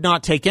 I would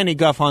not take any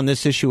guff on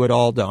this issue at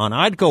all, Don.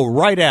 I'd go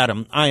right at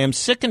them. I am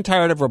sick and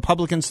tired of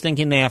Republicans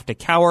thinking they have to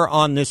cower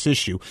on this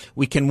issue.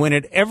 We can win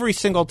it every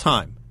single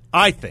time,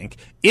 I think,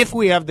 if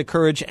we have the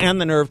courage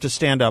and the nerve to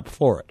stand up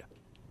for it.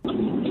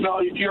 No,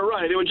 you're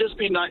right. It would just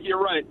be not.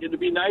 You're right. It'd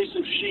be nice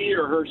if she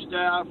or her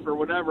staff or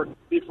whatever,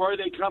 before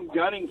they come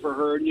gunning for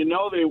her, and you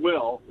know they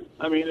will.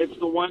 I mean, it's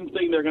the one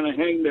thing they're going to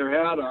hang their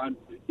hat on.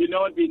 You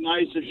know, it'd be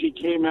nice if she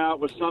came out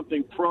with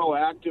something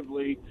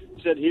proactively,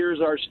 said, here's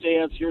our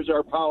stance, here's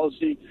our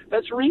policy.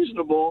 That's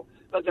reasonable,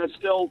 but that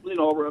still,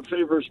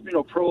 favors,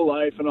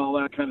 pro-life and all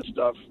that kind of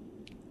stuff.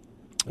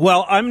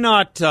 Well, I'm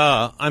not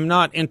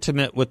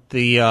intimate with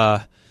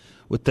the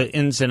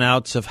ins and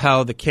outs of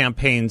how the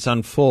campaigns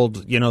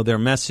unfold, their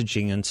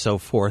messaging and so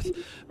forth.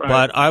 Right.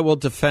 But I will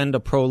defend a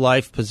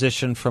pro-life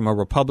position from a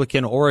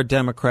Republican or a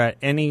Democrat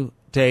any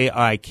day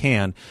I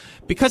can,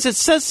 because it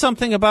says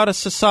something about a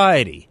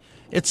society.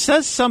 It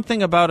says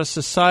something about a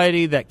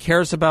society that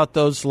cares about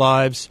those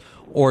lives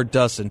or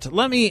doesn't.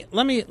 Let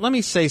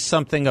me say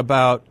something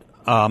about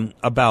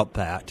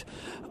that.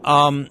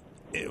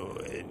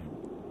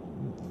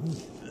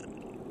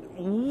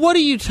 What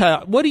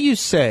do you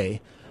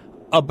say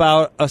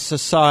about a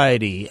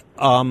society,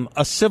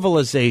 a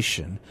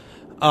civilization,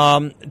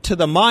 to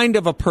the mind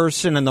of a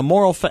person and the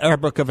moral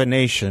fabric of a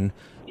nation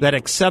that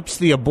accepts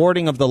the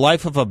aborting of the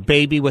life of a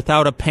baby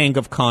without a pang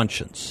of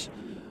conscience?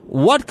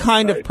 What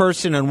kind of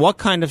person and what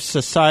kind of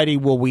society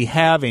will we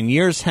have in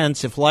years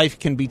hence if life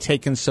can be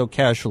taken so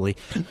casually?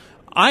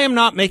 I am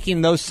not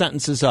making those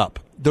sentences up.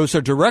 Those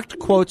are direct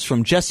quotes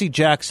from Jesse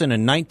Jackson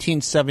in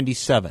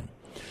 1977.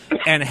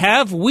 And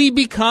have we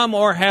become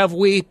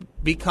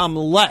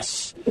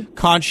less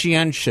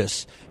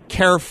conscientious,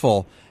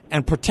 careful,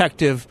 and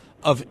protective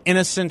of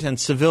innocent and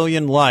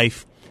civilian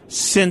life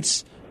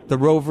since the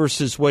Roe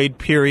versus Wade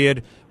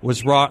period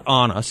was wrought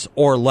on us,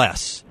 or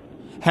less?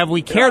 Have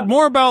we cared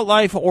more about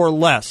life or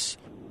less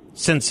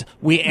since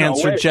we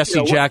answered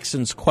Jesse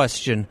Jackson's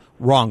question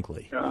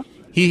wrongly? Yeah.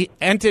 He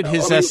ended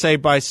his essay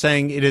by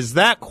saying it is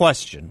that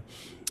question,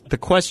 the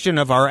question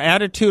of our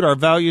attitude, our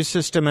value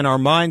system, and our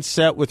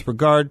mindset with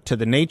regard to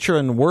the nature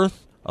and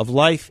worth of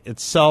life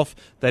itself,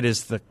 that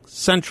is the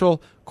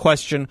central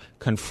question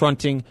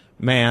confronting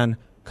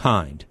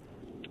mankind.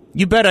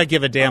 You bet I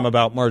give a damn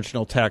about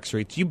marginal tax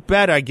rates. You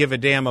bet I give a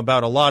damn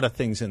about a lot of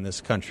things in this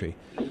country.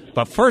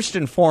 But first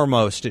and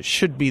foremost, it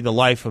should be the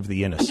life of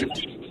the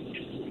innocent.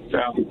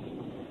 Yeah.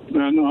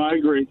 No, I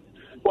agree.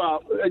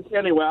 Well,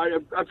 anyway, I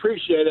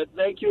appreciate it.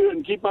 Thank you,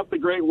 and keep up the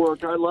great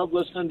work. I love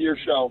listening to your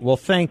show. Well,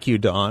 thank you,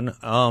 Don.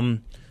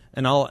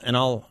 And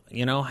I'll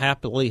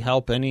happily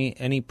help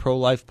any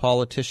pro-life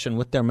politician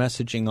with their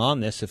messaging on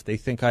this if they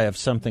think I have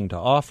something to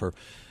offer.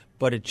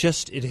 But it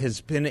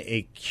has been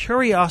a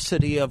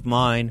curiosity of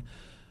mine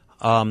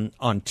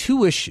on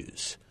two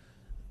issues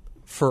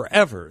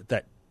forever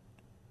that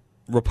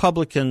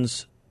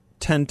Republicans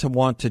tend to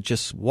want to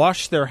just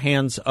wash their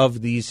hands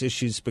of these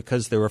issues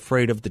because they're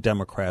afraid of the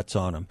Democrats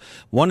on them.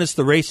 One is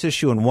the race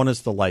issue and one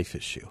is the life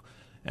issue.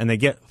 And they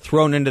get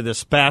thrown into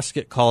this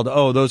basket called,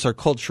 those are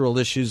cultural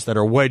issues that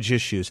are wedge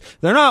issues.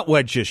 They're not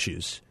wedge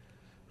issues.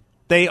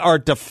 They are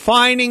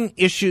defining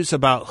issues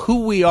about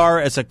who we are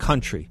as a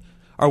country.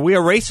 Are we a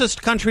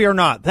racist country or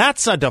not?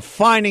 That's a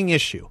defining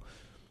issue.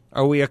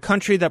 Are we a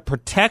country that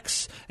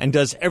protects and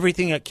does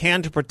everything it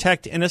can to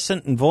protect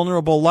innocent and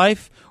vulnerable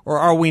life, or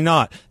are we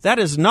not? That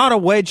is not a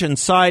wedge and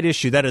side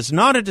issue. That is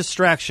not a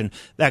distraction.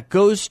 That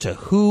goes to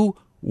who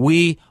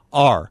we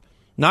are,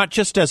 not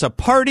just as a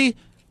party,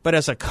 but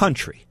as a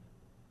country.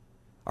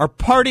 Our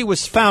party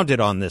was founded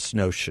on this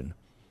notion.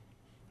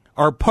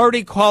 Our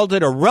party called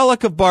it a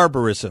relic of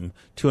barbarism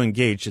to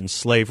engage in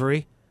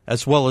slavery,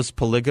 as well as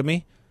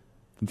polygamy,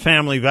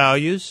 family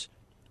values,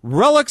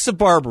 relics of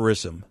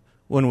barbarism.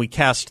 When we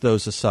cast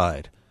those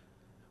aside,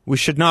 we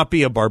should not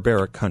be a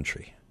barbaric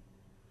country.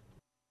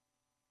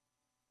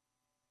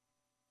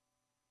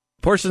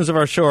 Portions of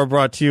our show are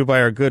brought to you by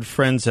our good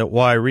friends at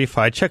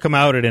YRefi. Check them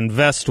out at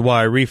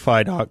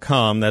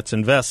investyrefy.com. That's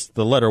invest,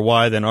 the letter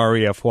Y, then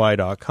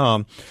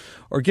refy.com.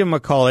 Or give them a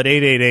call at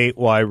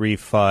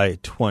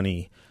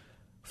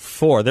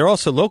 888-YRefi-24. They're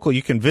also local.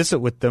 You can visit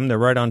with them. They're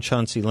right on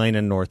Chauncey Lane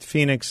in North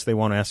Phoenix. They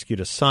won't ask you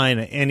to sign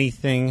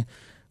anything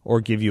or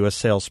give you a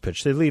sales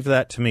pitch. They leave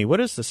that to me. What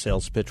is the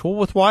sales pitch? Well,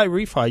 with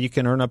YRefi, you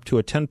can earn up to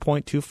a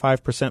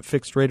 10.25%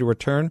 fixed rate of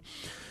return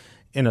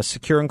in a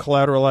secure and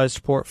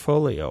collateralized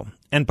portfolio.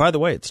 And by the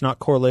way, it's not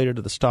correlated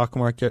to the stock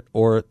market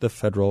or the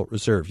Federal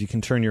Reserve. You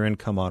can turn your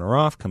income on or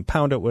off,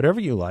 compound it, whatever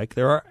you like.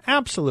 There are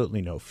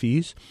absolutely no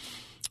fees.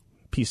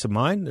 Peace of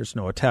mind. There's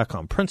no attack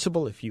on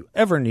principal if you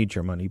ever need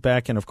your money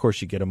back. And, of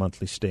course, you get a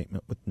monthly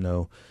statement with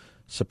no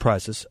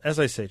surprises. As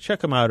I say,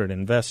 check them out at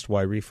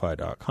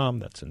investyrefy.com.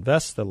 That's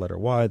invest, the letter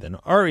Y, then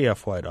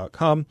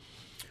refy.com.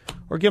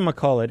 Or give them a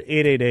call at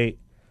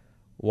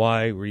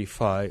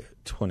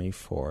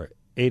 888-YRefi-24.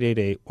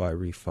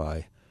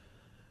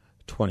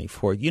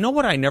 888-YRefi-24. You know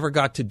what I never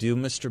got to do,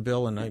 Mr.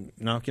 Bill, and I'm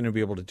not going to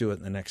be able to do it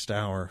in the next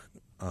hour.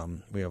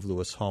 We have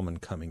Louis Hallman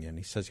coming in.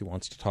 He says he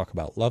wants to talk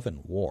about love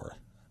and war.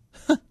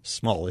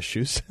 Small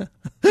issues.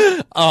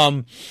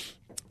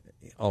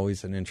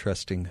 Always an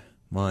interesting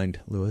mind.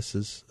 Louis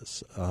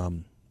is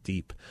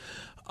deep.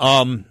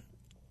 I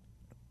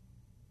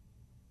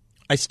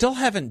still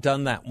haven't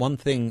done that one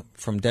thing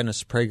from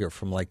Dennis Prager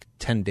from like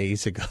 10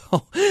 days ago.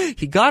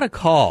 He got a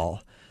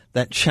call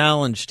that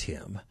challenged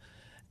him,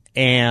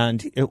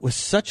 and it was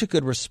such a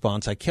good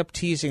response. I kept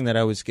teasing that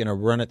I was going to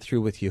run it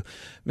through with you.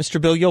 Mr.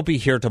 Bill, you'll be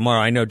here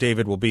tomorrow. I know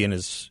David will be in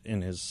his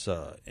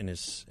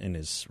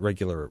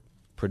regular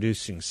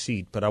producing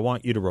seat, but I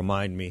want you to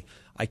remind me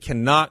I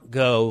cannot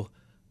go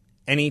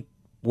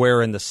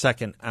anywhere in the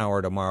second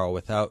hour tomorrow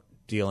without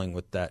dealing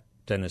with that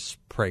Dennis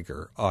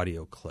Prager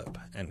audio clip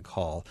and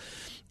call.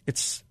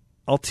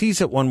 I'll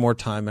tease it one more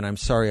time, and I'm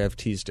sorry I've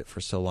teased it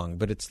for so long,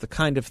 but it's the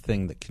kind of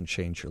thing that can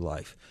change your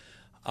life.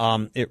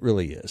 It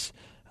really is.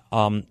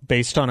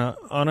 Based on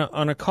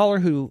a caller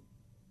who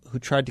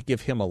tried to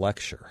give him a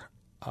lecture.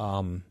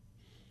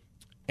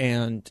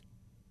 And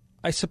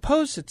I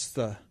suppose it's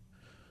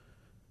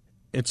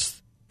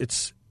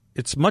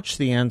much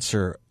the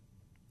answer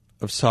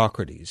of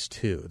Socrates,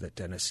 too, that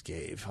Dennis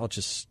gave. I'll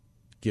just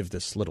give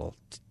this little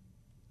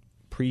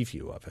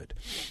preview of it.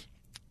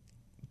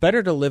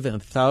 Better to live in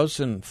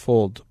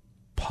 1,000-fold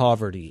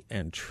poverty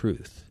and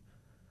truth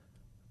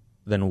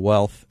than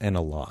wealth and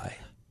a lie.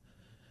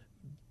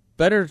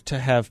 Better to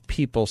have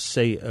people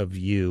say of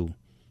you,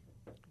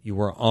 you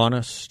were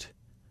honest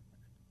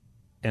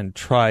and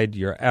tried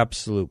your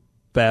absolute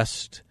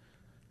best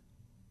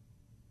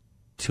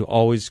to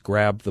always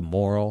grab the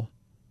moral,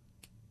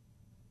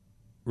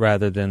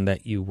 rather than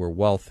that you were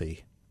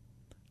wealthy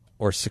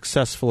or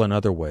successful in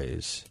other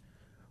ways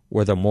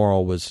where the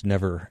moral was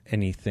never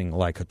anything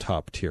like a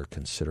top-tier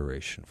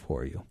consideration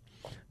for you.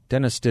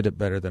 Dennis did it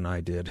better than I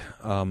did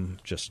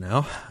just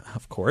now,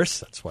 of course.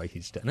 That's why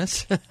he's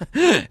Dennis.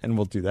 And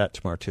we'll do that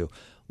tomorrow, too.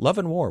 Love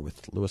and War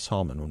with Louis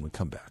Hallman when we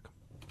come back.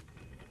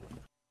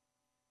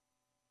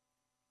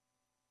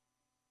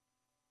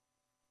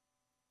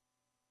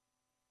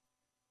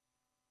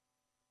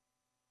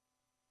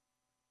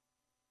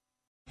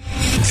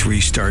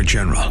 Three-star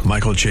General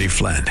Michael J.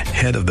 Flynn,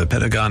 head of the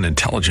Pentagon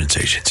Intelligence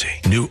Agency,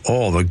 knew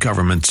all the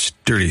government's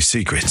dirty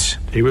secrets.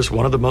 He was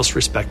one of the most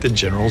respected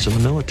generals in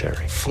the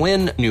military.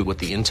 Flynn knew what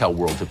the intel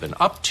world had been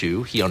up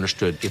to. He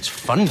understood its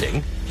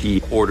funding.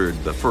 He ordered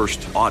the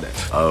first audit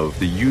of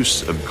the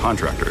use of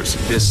contractors.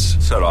 This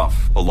set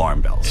off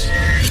alarm bells.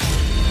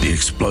 The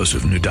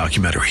explosive new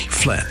documentary,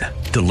 Flynn,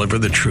 Deliver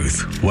the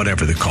Truth,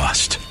 Whatever the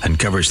Cost,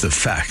 uncovers the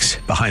facts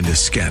behind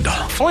this scandal.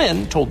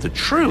 Flynn told the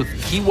truth.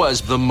 He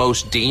was the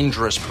most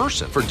dangerous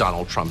person for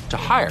Donald Trump to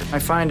hire. I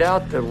find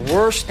out the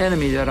worst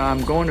enemy that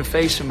I'm going to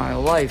face in my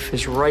life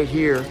is right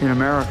here in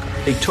America.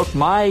 They took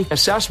my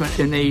assessment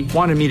and they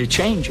wanted me to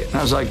change it. And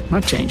I was like, I'm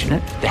not changing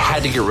it. They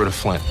had to get rid of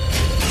Flynn.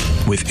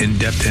 With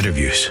in-depth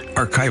interviews,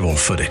 archival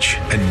footage,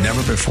 and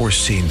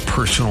never-before-seen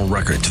personal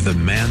records of the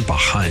man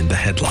behind the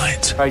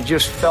headlines. I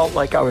just felt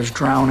like I was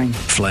drowning.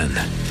 Flynn,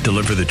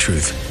 Deliver the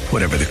Truth,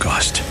 Whatever the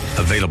Cost.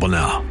 Available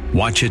now.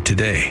 Watch it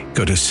today.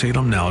 Go to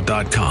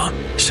salemnow.com.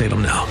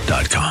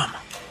 salemnow.com.